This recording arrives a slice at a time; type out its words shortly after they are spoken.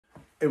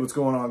Hey, what's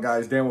going on,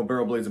 guys? Dan with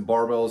Barrel Blades and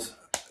Barbells.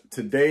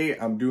 Today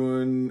I'm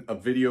doing a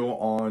video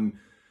on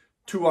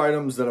two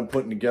items that I'm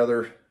putting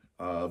together,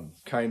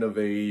 kind of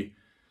a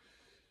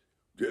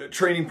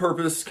training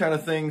purpose kind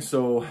of thing.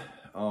 So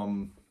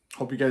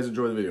hope you guys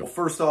enjoy the video.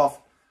 First off,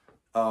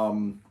 I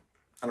don't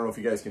know if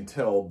you guys can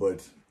tell,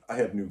 but I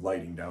have new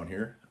lighting down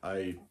here.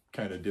 I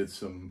kind of did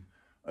some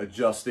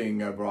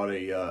adjusting. I brought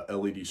a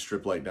LED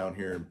strip light down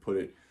here and put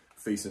it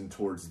facing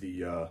towards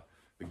the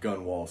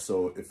gun wall,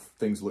 so if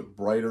things look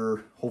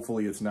brighter,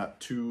 hopefully it's not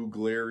too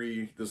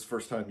glary. This is the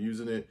first time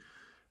using it.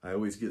 I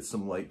always get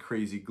some like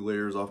crazy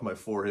glares off my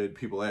forehead.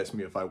 People ask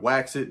me if I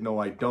wax it. No,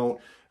 I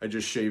don't. I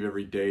just shave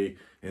every day,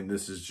 and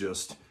this is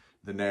just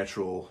the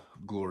natural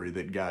glory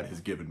that God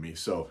has given me.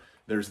 So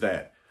there's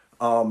that.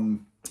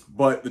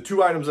 But the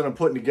two items that I'm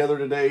putting together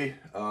today,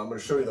 I'm going to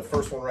show you the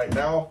first one right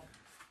now.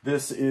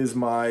 This is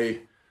my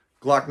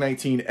Glock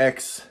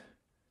 19X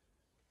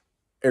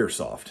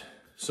Airsoft.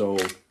 So,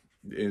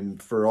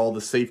 and for all the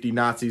safety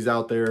Nazis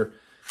out there,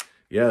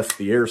 yes,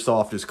 the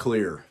Airsoft is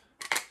clear.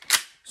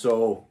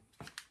 So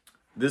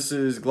this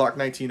is Glock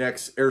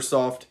 19X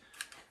Airsoft.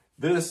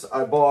 This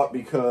I bought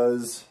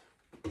because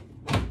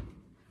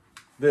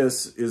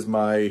this is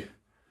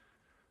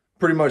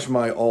pretty much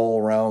my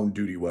all-around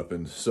duty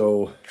weapon.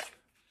 So,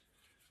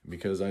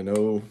 because I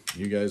know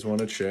you guys want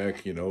to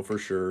check, you know, for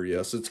sure.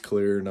 Yes, it's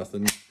clear.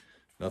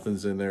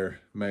 Nothing's in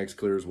there. Mag's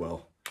clear as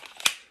well.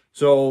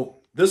 So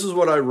this is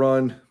what I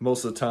run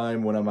most of the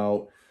time when I'm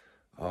out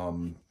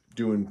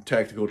doing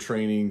tactical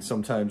training.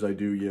 Sometimes I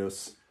do,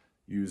 yes,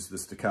 use the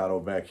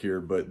staccato back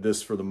here, but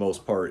this for the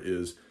most part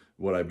is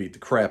what I beat the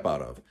crap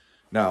out of.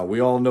 Now, we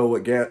all know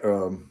what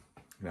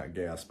not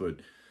gas, but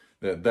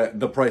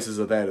the prices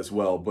of that as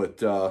well,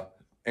 but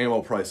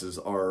ammo prices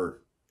are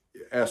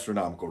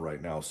astronomical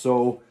right now.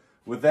 So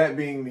with that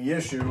being the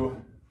issue,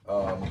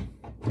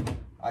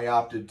 I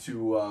opted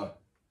to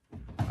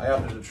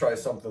try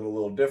something a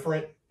little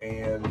different,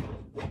 and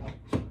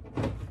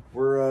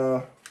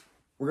we're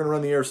gonna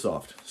run the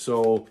Airsoft.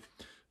 So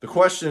the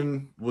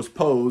question was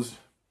posed: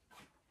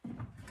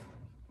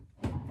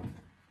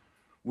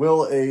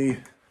 will a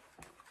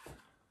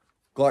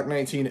Glock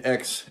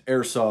 19X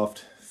Airsoft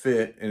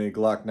fit in a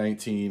Glock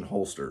 19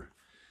 holster?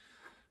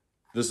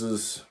 This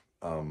is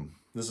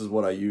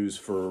what I use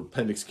for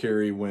appendix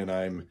carry when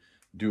I'm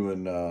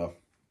doing for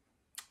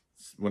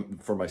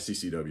my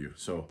CCW.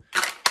 So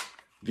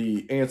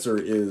the answer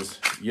is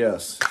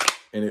yes,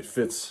 and it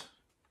fits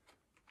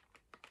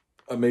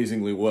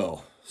amazingly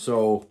well.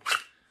 So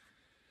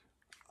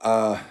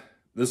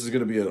this is going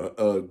to be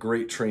a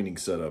great training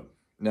setup.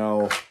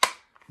 Now,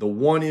 the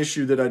one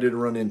issue that I did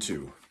run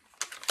into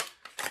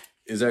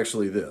is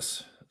actually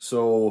this.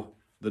 So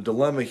the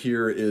dilemma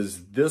here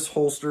is this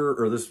holster,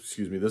 or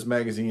this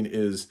magazine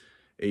is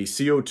a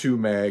CO2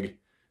 mag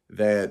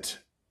that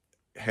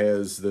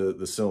has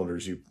the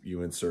cylinders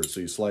you insert. So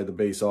you slide the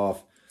base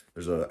off.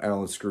 There's an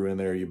Allen screw in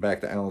there. You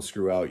back the Allen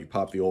screw out. You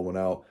pop the old one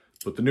out.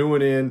 Put the new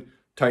one in.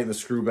 Tighten the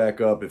screw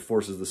back up. It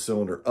forces the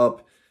cylinder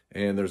up.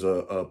 And there's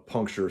a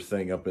puncture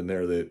thing up in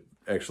there that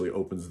actually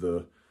opens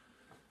the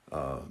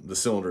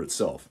cylinder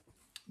itself.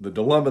 The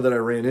dilemma that I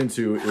ran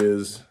into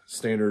is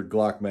standard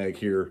Glock mag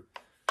here.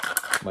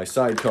 My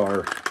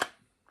sidecar,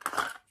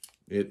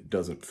 it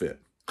doesn't fit.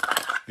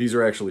 These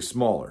are actually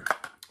smaller.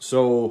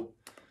 So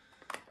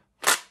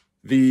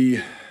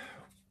the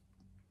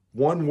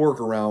one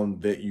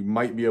workaround that you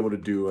might be able to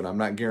do, and I'm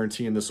not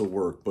guaranteeing this will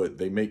work, but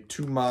they make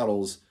two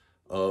models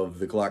of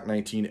the Glock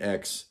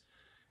 19X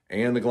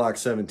and the Glock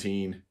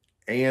 17,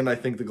 and I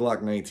think the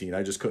Glock 19.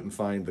 I just couldn't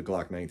find the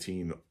Glock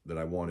 19 that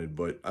I wanted,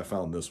 but I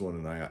found this one,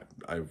 and I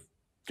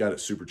got it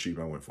super cheap.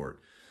 I went for it.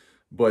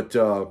 But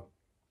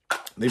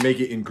they make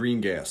it in green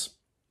gas.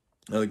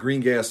 Now, the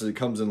green gas, it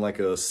comes in like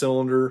a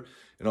cylinder,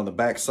 and on the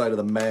back side of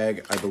the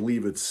mag, I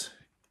believe it's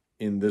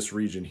in this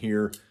region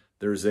here,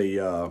 there's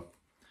a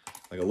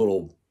like a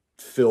little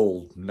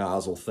fill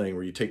nozzle thing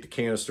where you take the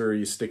canister,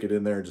 you stick it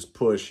in there and just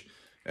push.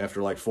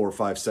 After like 4 or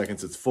 5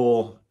 seconds, it's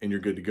full and you're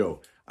good to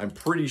go. I'm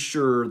pretty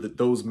sure that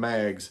those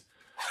mags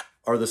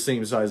are the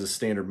same size as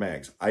standard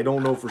mags. I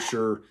don't know for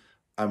sure.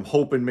 I'm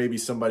hoping maybe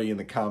somebody in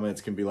the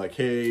comments can be like,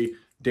 hey,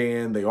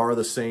 Dan, they are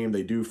the same,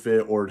 they do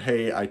fit, or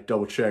hey, I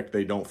double checked,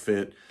 they don't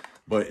fit.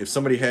 But if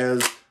somebody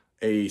has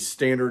a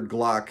standard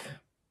Glock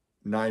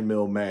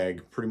 9mm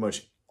mag, pretty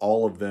much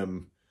all of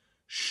them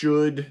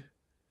should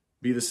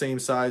be the same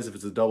size. If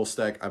it's a double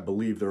stack, I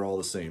believe they're all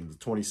the same. The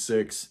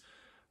 26,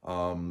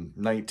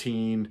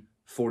 19,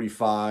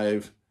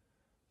 45,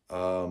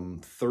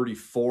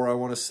 34, I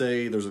want to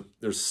say.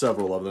 There's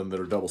several of them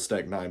that are double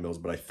stack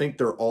 9mm, but I think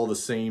they're all the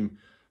same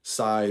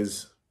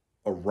size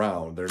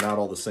around. They're not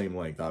all the same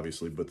length,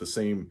 obviously, but the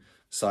same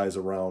size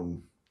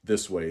around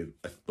this way.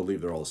 I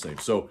believe they're all the same.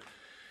 So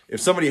if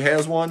somebody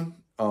has one,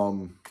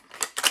 double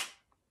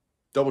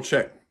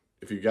check.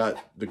 If you got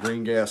the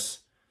green gas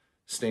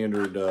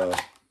standard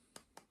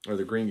or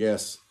the green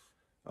gas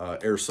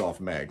Airsoft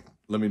mag,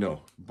 let me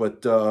know.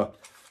 But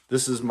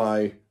this is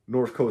my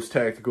North Coast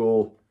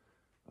Tactical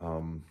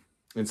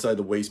inside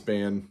the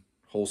waistband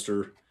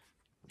holster.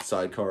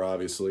 sidecar,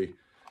 obviously.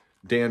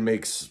 Dan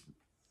makes,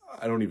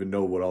 I don't even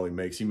know what all he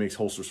makes. He makes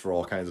holsters for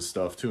all kinds of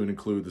stuff, to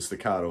include the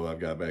staccato I've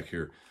got back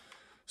here.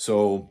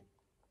 So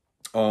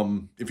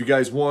if you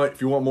guys want,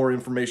 if you want more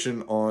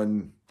information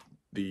on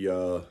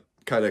the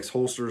Kydex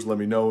holsters, let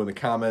me know in the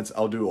comments.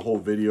 I'll do a whole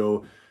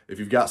video. If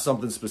you've got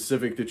something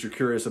specific that you're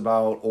curious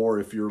about, or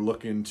if you're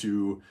looking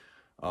to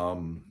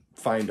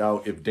find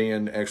out if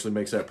Dan actually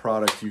makes that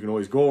product, you can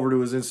always go over to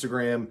his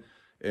Instagram.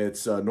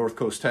 It's North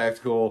Coast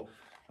Tactical.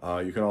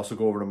 You can also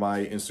go over to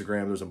my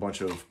Instagram. There's a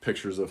bunch of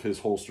pictures of his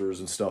holsters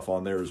and stuff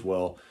on there as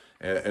well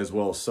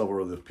as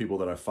several of the people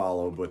that I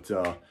follow. But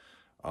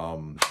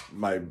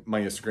my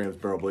Instagram is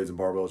Barrel Blades and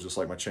Barbells, just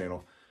like my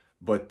channel.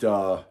 But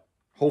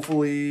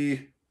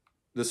hopefully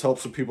this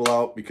helps some people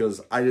out,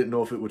 because I didn't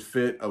know if it would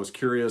fit. I was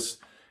curious,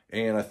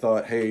 and I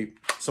thought, hey,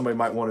 somebody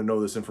might want to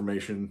know this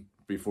information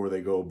before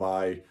they go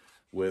buy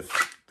with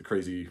the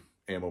crazy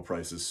ammo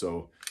prices.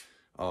 So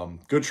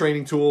good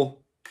training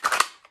tool.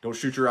 Don't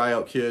shoot your eye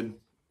out, kid,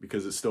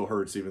 because it still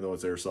hurts even though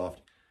it's airsoft.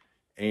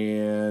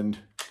 And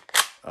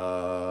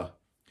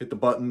hit the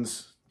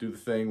buttons, do the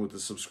thing with the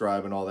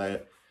subscribe and all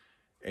that.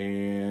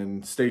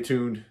 And stay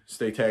tuned,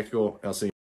 stay tactical. I'll see you.